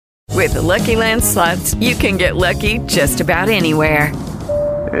With the Lucky Land Slots, you can get lucky just about anywhere.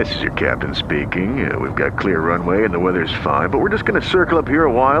 This is your captain speaking. We've got clear runway and the weather's fine, but we're just going to circle up here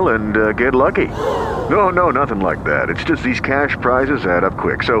a while and get lucky. No, nothing like that. It's just these cash prizes add up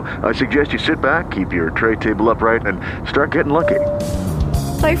quick. So I suggest you sit back, keep your tray table upright, and start getting lucky.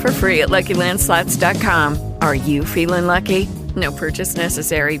 Play for free at LuckyLandSlots.com. Are you feeling lucky? No purchase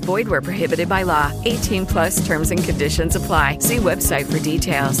necessary. Void where prohibited by law. 18 plus terms and conditions apply. See website for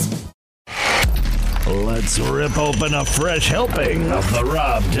details. Let's rip open a fresh helping of the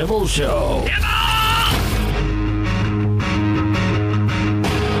Rob Dibble Show.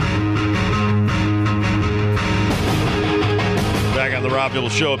 Back on the Rob Dibble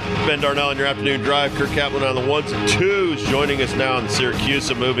Show, Ben Darnell on your afternoon drive. Kirk Kaplan on the ones and twos. Joining us now on the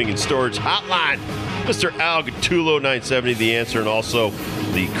Syracuse Moving and Storage Hotline, Mr. Al Gattullo, 970 The Answer, and also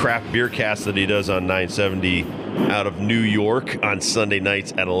the craft beer cast that he does on 970 out of New York on Sunday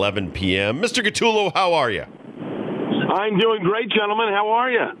nights at 11 p.m. Mr. Gattullo, how are you? I'm doing great, gentlemen. How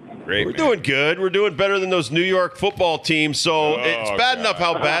are you? Great. We're doing good. We're doing better than those New York football teams. So it's bad enough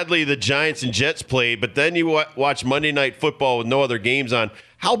how badly the Giants and Jets played, but then you watch Monday Night Football with no other games on.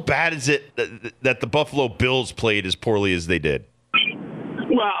 How bad is it that the Buffalo Bills played as poorly as they did?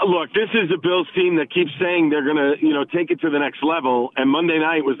 Well, look, this is a Bills team that keeps saying they're going to, take it to the next level, and Monday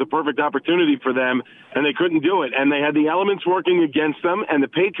night was the perfect opportunity for them, and they couldn't do it. And they had the elements working against them, and the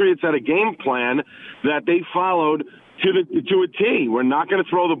Patriots had a game plan that they followed to a T. We're not going to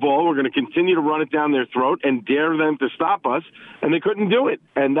throw the ball. We're going to continue to run it down their throat and dare them to stop us, and they couldn't do it.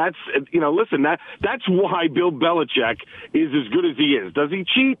 And that's, listen, that's why Bill Belichick is as good as he is. Does he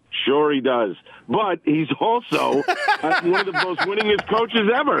cheat? Sure he does. But he's also one of the most winningest coaches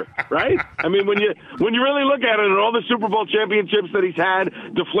ever, right? I mean, when you really look at it, and all the Super Bowl championships that he's had,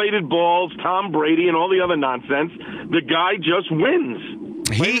 deflated balls, Tom Brady, and all the other nonsense, the guy just wins.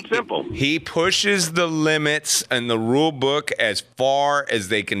 Simple. He pushes the limits and the rule book as far as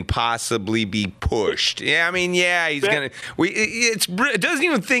they can possibly be pushed. Yeah, I mean, he's gonna. It doesn't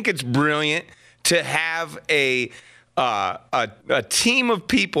even think it's brilliant to have a team of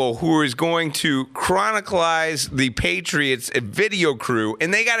people who is going to chronicleize the Patriots video crew,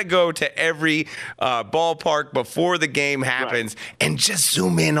 and they got to go to every ballpark before the game happens and just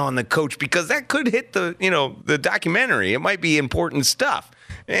zoom in on the coach, because that could hit the documentary. It might be important stuff.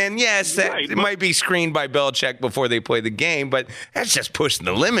 And yes, it might be screened by Belichick before they play the game, but that's just pushing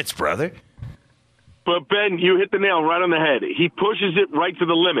the limits, brother. But, Ben, you hit the nail right on the head. He pushes it right to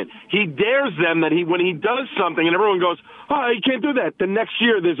the limit. He dares them that when he does something and everyone goes, oh, he can't do that, the next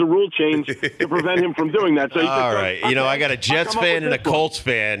year there's a rule change to prevent him from doing that. So he all right. Okay, I got a Jets fan and a Colts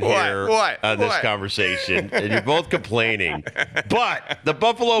fan here on this conversation, and you're both complaining. But the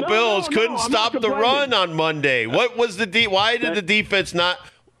Buffalo Bills couldn't stop the run on Monday. What was why did the defense not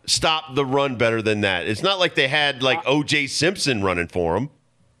stop the run better than that? It's not like they had, O.J. Simpson running for them.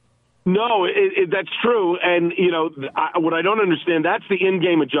 No, that's true. And, what I don't understand, that's the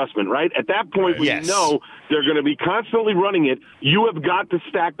in-game adjustment, right? At that point, when you know they're going to be constantly running it, you have got to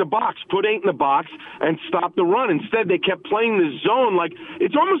stack the box, put 8 in the box, and stop the run. Instead, they kept playing the zone.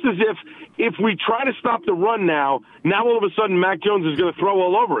 It's almost as if we try to stop the run now all of a sudden Mac Jones is going to throw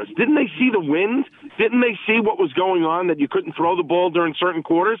all over us. Didn't they see the wind? Didn't they see what was going on, that you couldn't throw the ball during certain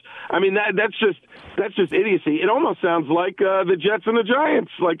quarters? I mean, that's just idiocy. It almost sounds like the Jets and the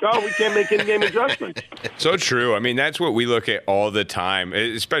Giants. We can't make in-game adjustments. So true. I mean, that's what we look at all the time,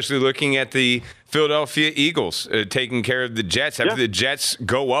 especially looking at the Philadelphia Eagles taking care of the Jets after the Jets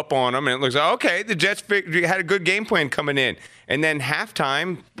go up on them, and it looks like, okay, the Jets had a good game plan coming in. And then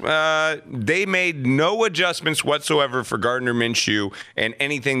halftime, they made no adjustments whatsoever for Gardner Minshew and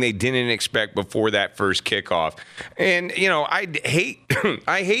anything they didn't expect before that first kickoff. And,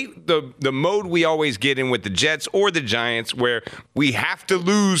 I hate the mode we always get in with the Jets or the Giants, where we have to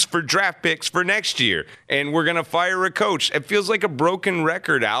lose for draft picks for next year, and we're going to fire a coach. It feels like a broken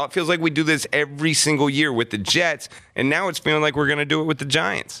record, Al. It feels like we do this every single year with the Jets, and now it's feeling like we're going to do it with the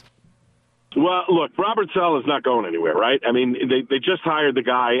Giants. Well, look, Robert Saleh is not going anywhere, right? I mean, they just hired the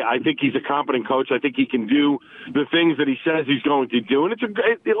guy. I think he's a competent coach. I think he can do the things that he says he's going to do. And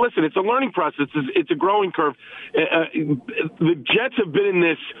it's a learning process. It's a growing curve. The Jets have been in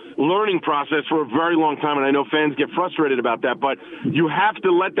this learning process for a very long time, and I know fans get frustrated about that, but you have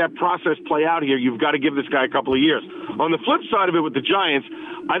to let that process play out here. You've got to give this guy a couple of years. On the flip side of it with the Giants,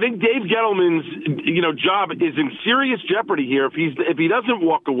 I think Dave Gettleman's job is in serious jeopardy here. If he doesn't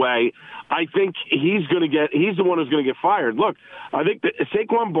walk away, I think he's the one who's going to get fired. Look, I think that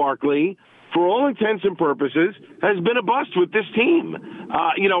Saquon Barkley for all intents and purposes, has been a bust with this team.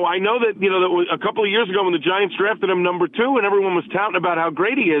 I know that, that a couple of years ago when the Giants drafted him number 2 and everyone was touting about how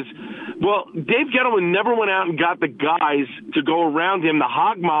great he is, well, Dave Gettleman never went out and got the guys to go around him, the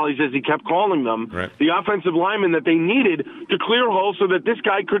hog mollies, as he kept calling them, right, the offensive linemen that they needed to clear holes so that this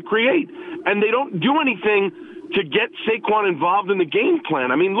guy could create. And they don't do anything to get Saquon involved in the game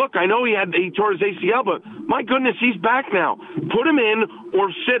plan. I mean, look, I know he tore his ACL, but my goodness, he's back now. Put him in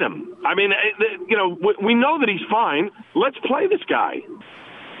or sit him. I mean, we know that he's fine. Let's play this guy.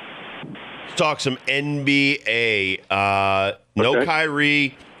 Let's talk some NBA. No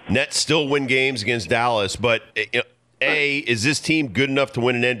Kyrie. Nets still win games against Dallas, but is this team good enough to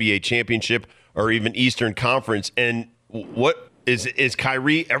win an NBA championship or even Eastern Conference? And what is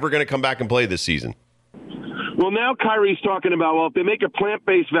Kyrie ever going to come back and play this season? Well, now Kyrie's talking about, if they make a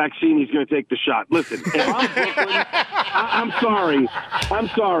plant-based vaccine, he's going to take the shot. Listen, if I'm Brooklyn, I'm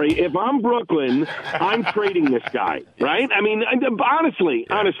sorry. If I'm Brooklyn, I'm trading this guy, right? I mean, honestly,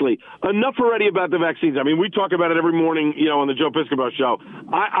 enough already about the vaccines. I mean, we talk about it every morning, on the Joe Piscopo show.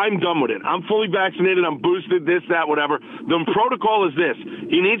 I'm done with it. I'm fully vaccinated. I'm boosted, this, that, whatever. The protocol is this.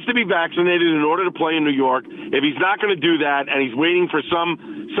 He needs to be vaccinated in order to play in New York. If he's not going to do that and he's waiting for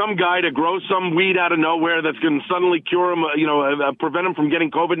some guy to grow some weed out of nowhere that's going to suddenly cure him, prevent him from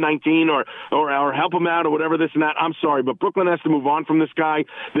getting COVID-19 or help him out or whatever, this and that. I'm sorry, but Brooklyn has to move on from this guy.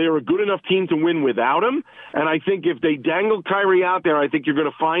 They are a good enough team to win without him. And I think if they dangle Kyrie out there, I think you're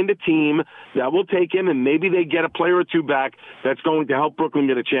going to find a team that will take him, and maybe they get a player or two back that's going to help Brooklyn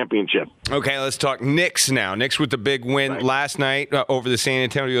get a championship. Okay, let's talk Knicks now. Knicks with the big win last night over the San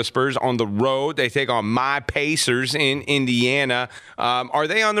Antonio Spurs on the road. They take on my Pacers in Indiana. Are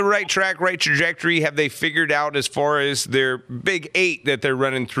they on the right track, right trajectory? Have they figured out as far as their big 8 that they're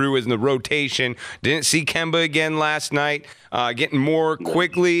running through as in the rotation? Didn't see Kemba again last night. Getting more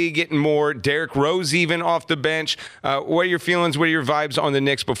quickly, getting more Derrick Rose even off the bench. What are your feelings? What are your vibes on the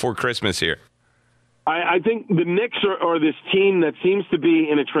Knicks before Christmas here? I think the Knicks are this team that seems to be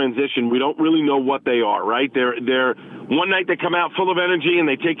in a transition. We don't really know what they are, right? They're one night they come out full of energy and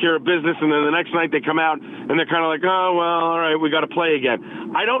they take care of business, and then the next night they come out and they're kind of like, oh, well, all right, we got to play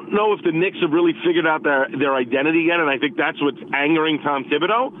again. I don't know if the Knicks have really figured out their identity yet, and I think that's what's angering Tom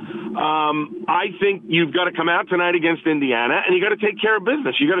Thibodeau. I think you've got to come out tonight against Indiana, and you got to take care of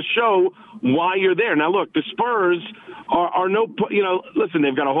business. You got to show why you're there. Now, look, the Spurs are no, listen,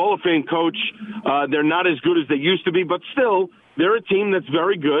 they've got a Hall of Fame coach. They're not as good as they used to be, but still, they're a team that's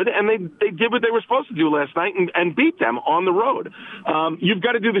very good, and they did what they were supposed to do last night and beat them on the road. You've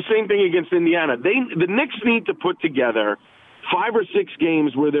got to do the same thing against Indiana. The Knicks need to put together 5 or 6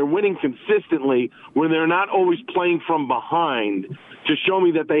 games where they're winning consistently, where they're not always playing from behind, to show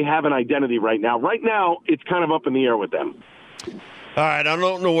me that they have an identity right now. Right now, it's kind of up in the air with them. All right, I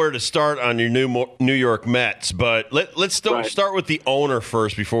don't know where to start on your New York Mets, but let's start with the owner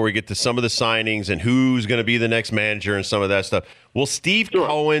first before we get to some of the signings and who's going to be the next manager and some of that stuff. Will Steve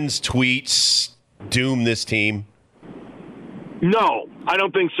Cohen's tweets doom this team? No, I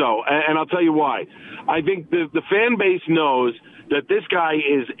don't think so, and I'll tell you why. I think the fan base knows that this guy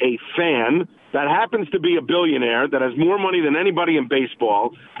is a fan that happens to be a billionaire that has more money than anybody in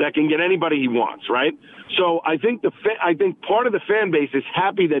baseball that can get anybody he wants, right? So I think I think part of the fan base is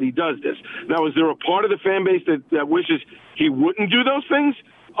happy that he does this. Now, is there a part of the fan base that wishes he wouldn't do those things?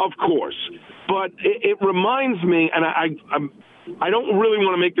 Of course. But it reminds me, and I don't really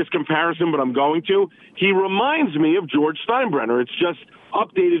want to make this comparison, but I'm going to. He reminds me of George Steinbrenner. It's just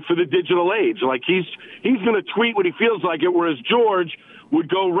updated for the digital age. Like he's going to tweet what he feels like it, whereas George would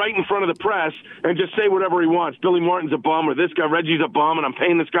go right in front of the press and just say whatever he wants. Billy Martin's a bum, or this guy, Reggie's a bum, and I'm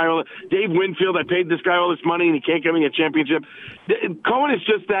paying this guy Dave Winfield, I paid this guy all this money, and he can't get me a championship. Cohen is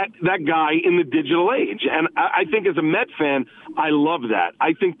just that guy in the digital age. And I think as a Met fan, I love that.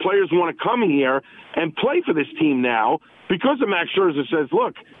 I think players want to come here and play for this team now because of Max Scherzer says,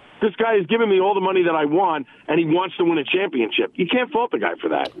 look, this guy is giving me all the money that I want, and he wants to win a championship. You can't fault the guy for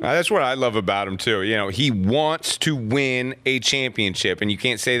that. That's what I love about him, too. He wants to win a championship, and you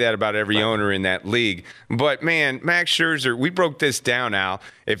can't say that about every owner in that league. But, man, Max Scherzer, we broke this down, Al.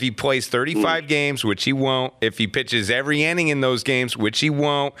 If he plays 35 games, which he won't, if he pitches every inning in those games, which he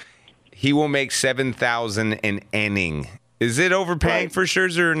won't, he will make $7,000 an inning. Is it overpaying for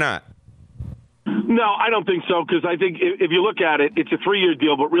Scherzer or not? No, I don't think so, because I think if you look at it, it's a 3-year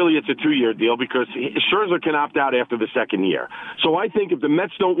deal, but really it's a 2-year deal because Scherzer can opt out after the second year. So I think if the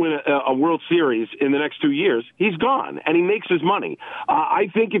Mets don't win a World Series in the next 2 years, he's gone, and he makes his money. I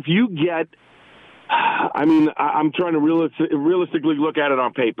think if you get – I'm trying to realistically look at it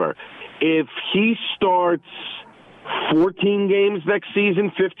on paper. If he starts 14 games next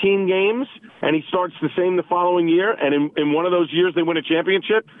season, 15 games, and he starts the same the following year, and in one of those years they win a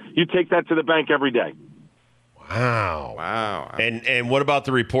championship, you take that to the bank every day. Wow. And what about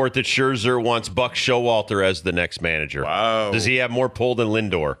the report that Scherzer wants Buck Showalter as the next manager? Wow. Does he have more pull than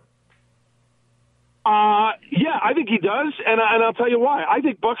Lindor? Yeah, I think he does, and I'll tell you why. I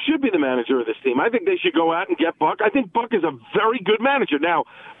think Buck should be the manager of this team. I think they should go out and get Buck. I think Buck is a very good manager. Now,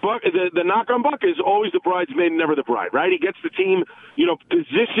 Buck, the knock on Buck is always the bridesmaid, never the bride, right? He gets the team,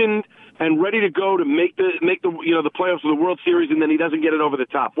 positioned and ready to go to make the the playoffs of the World Series, and then he doesn't get it over the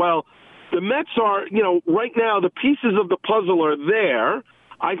top. Well, the Mets are, right now the pieces of the puzzle are there.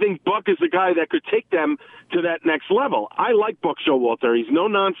 I think Buck is the guy that could take them to that next level. I like Buck Showalter. He's no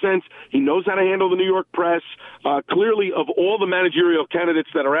nonsense. He knows how to handle the New York press. Clearly, of all the managerial candidates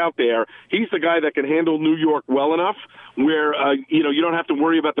that are out there, he's the guy that can handle New York well enough where, you don't have to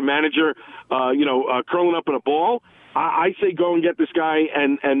worry about the manager, curling up in a ball. I say go and get this guy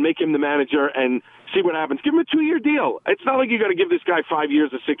and make him the manager and see what happens. Give him a 2-year deal. It's not like you got to give this guy 5 years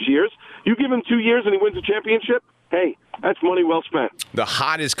or 6 years. You give him 2 years and he wins a championship, hey, that's money well spent. The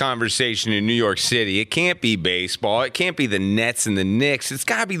hottest conversation in New York City, it can't be baseball. It can't be the Nets and the Knicks. It's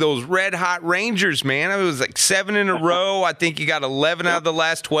got to be those red-hot Rangers, man. It was like 7 in a row. I think you got 11 out of the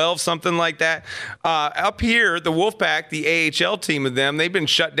last 12, something like that. Up here, the Wolfpack, the AHL team of them, they've been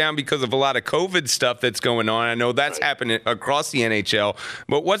shut down because of a lot of COVID stuff that's going on. I know that's happening across the NHL.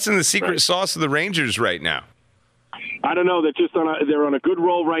 But what's in the secret sauce of the Rangers right now? I don't know. They're on a good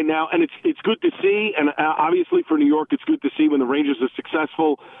roll right now, and it's good to see. And obviously for New York, it's good to see when the Rangers are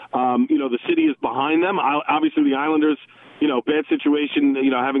successful. The city is behind them. Obviously, the Islanders, bad situation.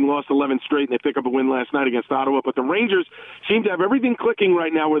 Having lost 11 straight, and they pick up a win last night against Ottawa. But the Rangers seem to have everything clicking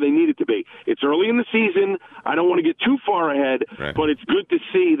right now where they need it to be. It's early in the season. I don't want to get too far ahead, but it's good to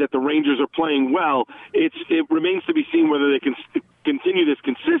see that the Rangers are playing well. It remains to be seen whether they can continue this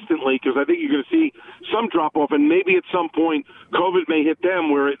consistently, because I think you're going to see some drop off, and maybe at some point COVID may hit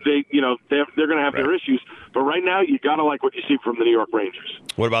them where they're going to have their issues. But right now, you got to like what you see from the New York Rangers.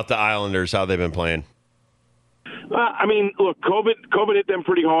 What about the Islanders? How they've been playing? Look, COVID hit them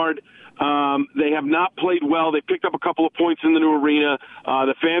pretty hard. They have not played well. They picked up a couple of points in the new arena.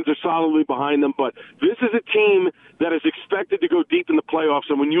 The fans are solidly behind them. But this is a team that is expected to go deep in the playoffs.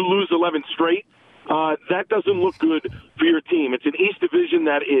 And when you lose 11 straight, that doesn't look good for your team. It's an East Division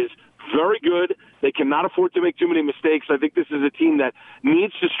that is very good. They cannot afford to make too many mistakes. I think this is a team that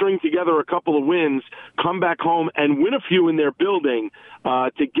needs to string together a couple of wins, come back home, and win a few in their building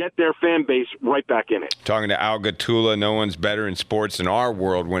to get their fan base right back in it. Talking to Al Gattula, no one's better in sports in our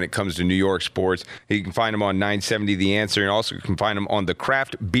world when it comes to New York sports. You can find him on 970 The Answer, and also you can find him on the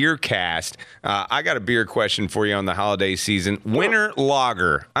Craft Beer Cast. I got a beer question for you on the holiday season. Winter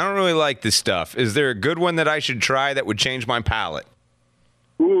Lager. I don't really like this stuff. Is there a good one that I should try that would change my palate?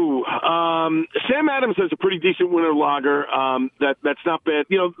 Sam Adams has a pretty decent winter lager. That's not bad.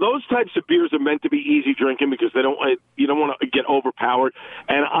 Those types of beers are meant to be easy drinking because you don't want to get overpowered.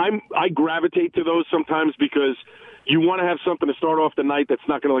 And I gravitate to those sometimes because you want to have something to start off the night that's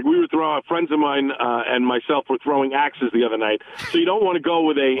not going to friends of mine and myself were throwing axes the other night. So you don't want to go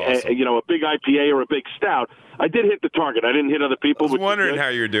with a big IPA or a big stout. I did hit the target. I didn't hit other people. I was wondering how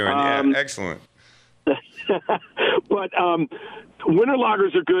you're doing. Excellent. But winter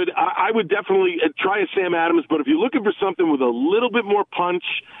lagers are good. I would definitely try a Sam Adams, but if you're looking for something with a little bit more punch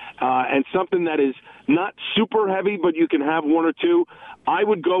and something that is not super heavy, but you can have one or two, I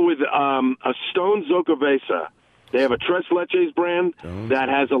would go with a Stone Zocavesa. They have a Tres Leches brand that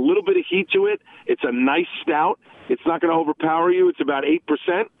has a little bit of heat to it. It's a nice stout. It's not going to overpower you. It's about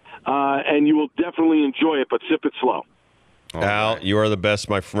 8%, and you will definitely enjoy it, but sip it slow. Al, you are the best,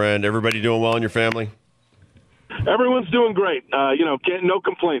 my friend. Everybody doing well in your family? Everyone's doing great. No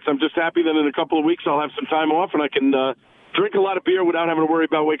complaints. I'm just happy that in a couple of weeks I'll have some time off and I can drink a lot of beer without having to worry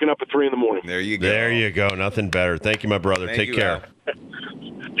about waking up at 3 a.m. There you go. There you go. Nothing better. Thank you, my brother. Take care.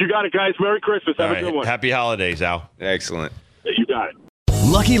 You got it, guys. Merry Christmas. Have a good one. Happy holidays, Al. Excellent. You got it.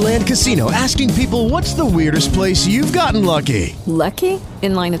 Lucky Land Casino, asking people, what's the weirdest place you've gotten lucky? Lucky?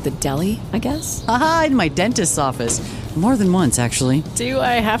 In line at the deli, I guess? Aha, in my dentist's office. More than once, actually. Do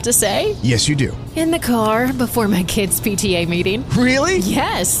I have to say? Yes, you do. In the car before my kids' PTA meeting. Really?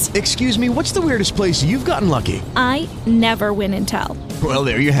 Yes. Excuse me, what's the weirdest place you've gotten lucky? I never win and tell. Well,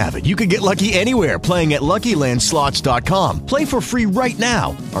 there you have it. You can get lucky anywhere, playing at LuckyLandSlots.com. Play for free right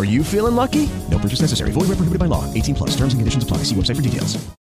now. Are you feeling lucky? No purchase necessary. Void where prohibited by law. 18+. Terms and conditions apply. See website for details.